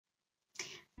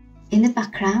In the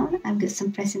background, I've got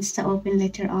some presents to open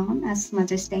later on as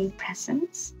Mother's Day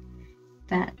presents.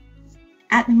 But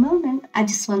at the moment, I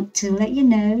just want to let you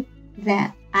know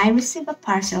that I received a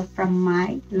parcel from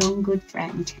my long good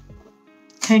friend.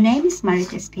 Her name is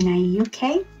Marites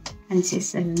UK, and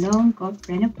she's a long good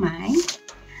friend of mine.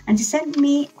 And she sent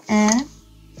me a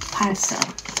parcel.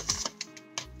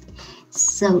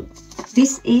 So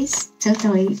this is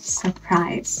totally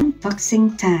surprise.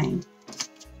 Unboxing time.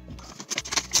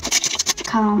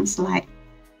 Comes like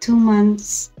 2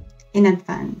 months in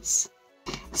advance.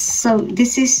 So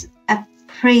this is a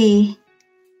pre-birthday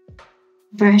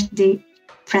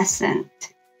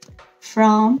present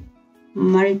from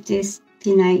Marites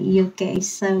UK.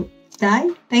 So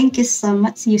Di, thank you so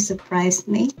much. You surprised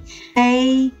me.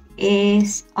 Today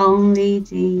is only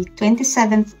the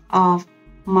 27th of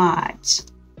March.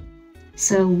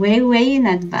 So way in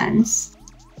advance.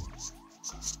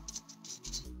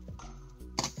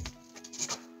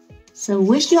 So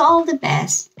wish you all the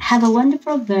best. Have a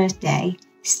wonderful birthday.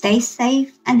 Stay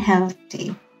safe and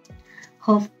healthy.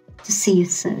 Hope to see you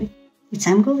soon, which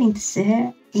I'm going to see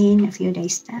her in a few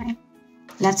days' time.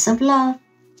 Lots of love,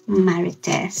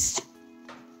 Marites.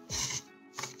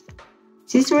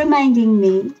 She's reminding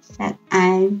me that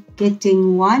I'm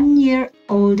getting 1 year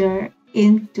older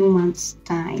in 2 months'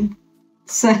 time.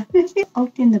 So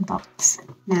open the box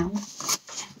now.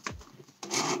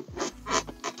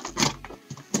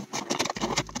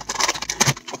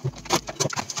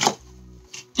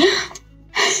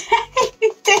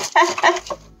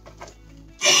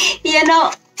 You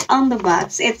know, on the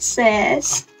box it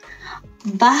says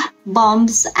bath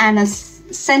bombs and a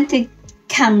scented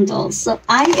candles. So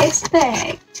I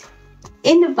expect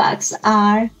in the box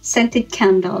are scented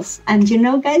candles. And you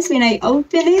know, guys, when I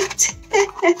open it,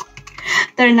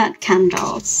 they're not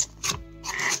candles.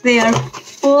 They are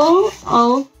full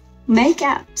of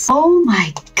makeups. Oh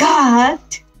my god!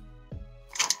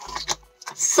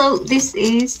 So this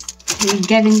is a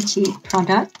Givenchy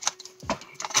product.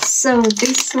 So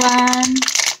this one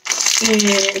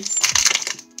is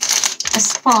a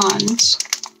sponge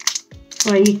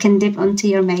where you can dip onto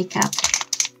your makeup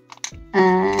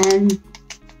and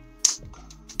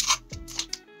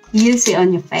use it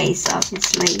on your face,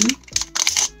 obviously.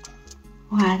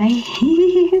 What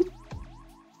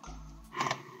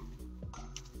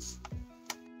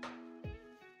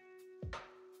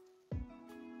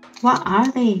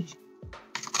are they?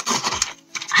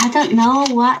 I don't know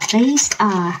what these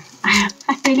are. I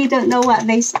really don't know what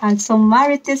these are. So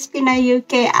Marites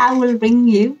UK, I will ring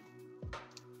you.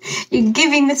 You're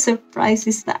giving me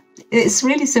surprises. That it's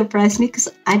really surprised me because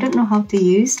I don't know how to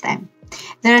use them.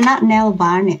 They're not nail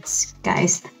varnish,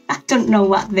 guys. I don't know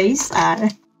what these are.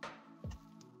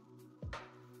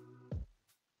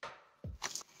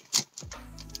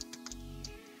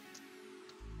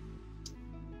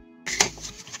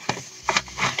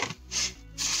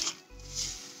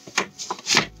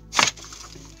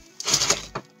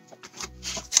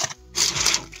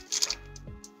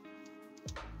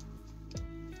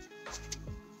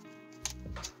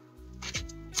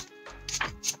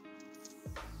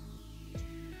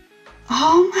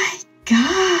 Oh my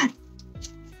god!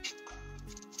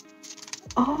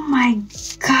 Oh my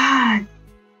god!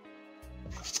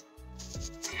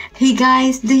 Hey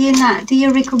guys, do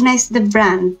you recognize the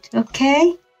brand?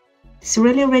 Okay, it's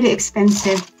really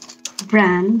expensive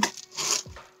brand,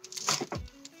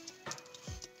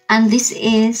 and this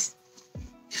is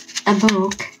a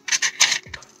book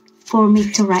for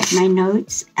me to write my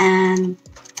notes, and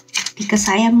because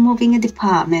I am moving a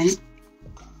department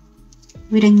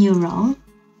with a new role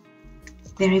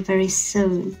very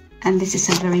soon, and this is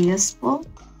a very useful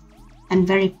and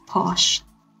very posh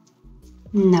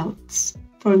notes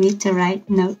for me to write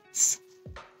notes.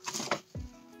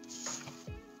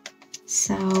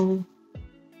 So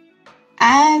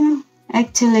I'm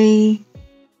actually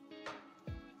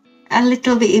a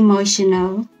little bit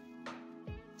emotional.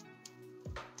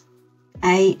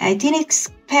 I didn't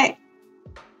expect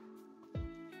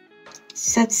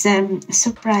such a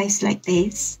surprise like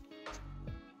this.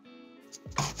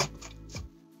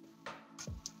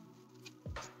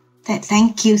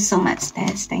 Thank you so much,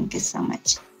 Tess. Thank you so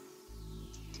much.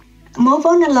 Move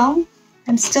on along.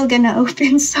 I'm still gonna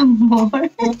open some more.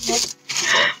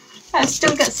 I've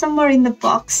still got some more in the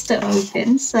box to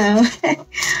open. So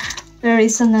there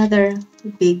is another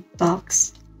big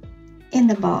box in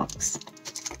the box.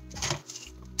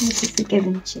 This is the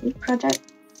Givenchy product.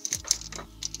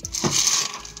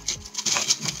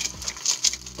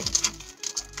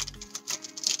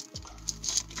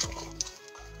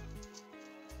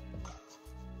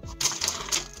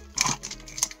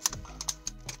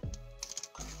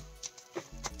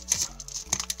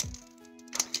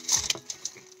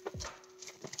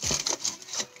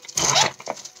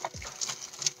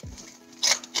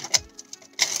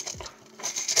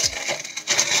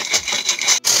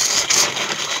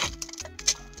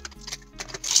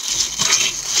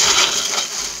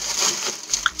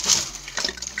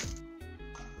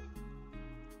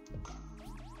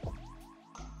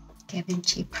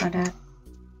 cheap product.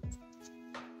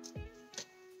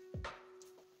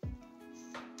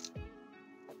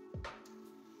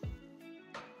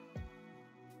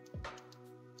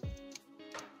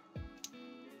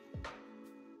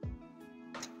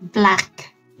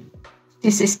 Black.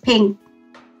 This is pink.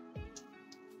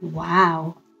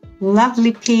 Wow,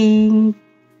 lovely pink.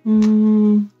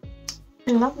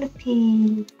 Lovely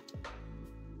pink.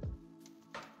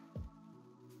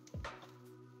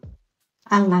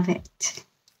 I love it.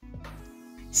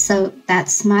 So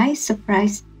that's my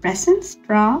surprise presents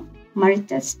from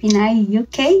Marites Pinay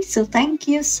UK. So thank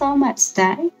you so much,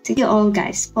 guys. Thank you all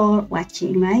guys for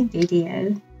watching my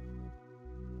video.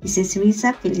 This is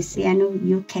Riza Feliciano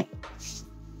UK.